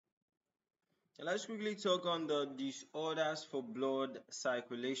Let's quickly talk on the disorders for blood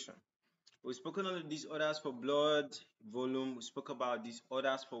circulation. We've spoken on the disorders for blood volume. We spoke about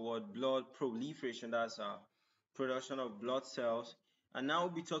disorders for what? Blood proliferation, that's production of blood cells. And now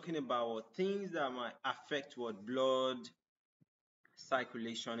we'll be talking about things that might affect what? Blood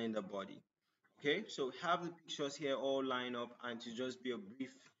circulation in the body. Okay, so we have the pictures here all lined up, and to just be a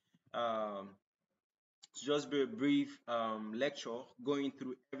brief lecture going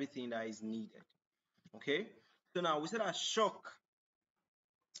through everything that is needed. Okay, so now we said that shock,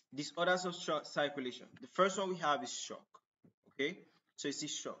 disorders of circulation. The first one we have is shock. Okay, so it's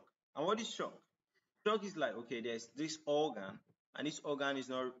this shock. And what is shock? Shock is like, okay, there's this organ, and this organ is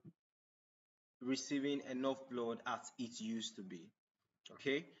not receiving enough blood as it used to be.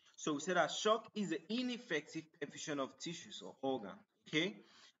 Okay, so we said that shock is the ineffective perfusion of tissues or organ. Okay,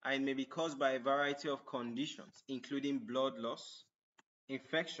 and it may be caused by a variety of conditions, including blood loss,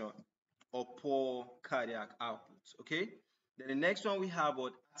 infection, or poor cardiac output. Okay, then the next one we have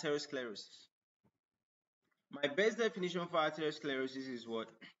what? Atherosclerosis. My best definition for atherosclerosis is what?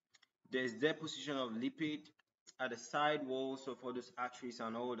 There's deposition of lipid at the side walls of all those arteries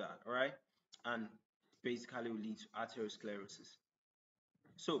and all that, all right? And basically will lead to atherosclerosis.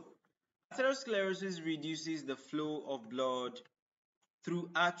 So atherosclerosis reduces the flow of blood through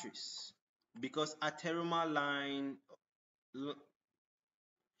arteries because atheromal lines,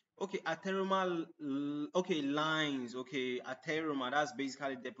 atheroma, that's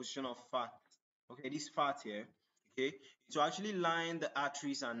basically deposition of fat. Okay, this fat here, okay, to actually line the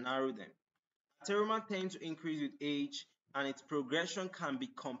arteries and narrow them. Atheroma tends to increase with age, and its progression can be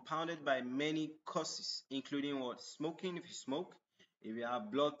compounded by many causes, including what? Smoking, if you smoke, if you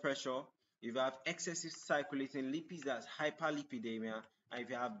have blood pressure, if you have excessive circulating lipids, that's hyperlipidemia, and if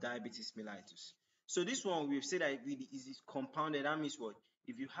you have diabetes mellitus. So this one, we've said that it is compounded. That means what?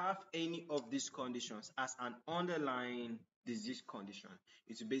 If you have any of these conditions as an underlying disease condition,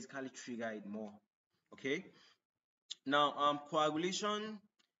 it will basically trigger it more. Okay. Now, coagulation,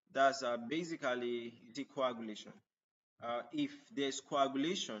 that's basically the coagulation. If there's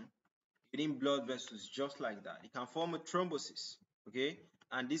coagulation within blood vessels, just like that, it can form a thrombosis. Okay,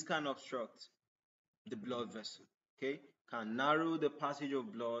 and this can obstruct the blood vessel. Okay, can narrow the passage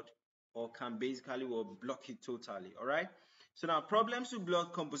of blood, or can basically block it totally. All right. So now, problems with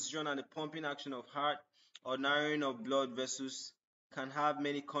blood composition and the pumping action of heart or narrowing of blood vessels can have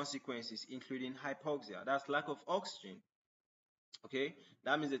many consequences, including hypoxia, that's lack of oxygen. Okay,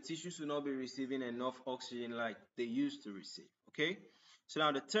 that means the tissues will not be receiving enough oxygen like they used to receive. Okay, so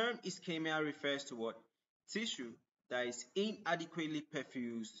now the term ischemia refers to what? Tissue that is inadequately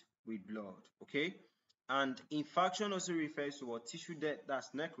perfused with blood. Okay, and infarction also refers to what? Tissue death,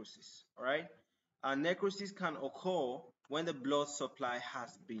 that's necrosis. All right, and necrosis can occur when the blood supply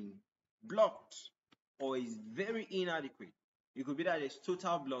has been blocked or is very inadequate. It could be that there's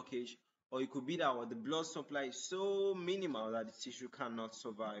total blockage, or it could be that the blood supply is so minimal that the tissue cannot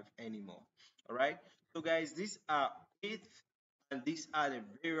survive anymore. All right, so guys, these are it, and these are the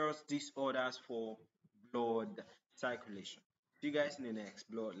various disorders for blood circulation. See you guys in the next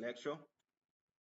blood lecture.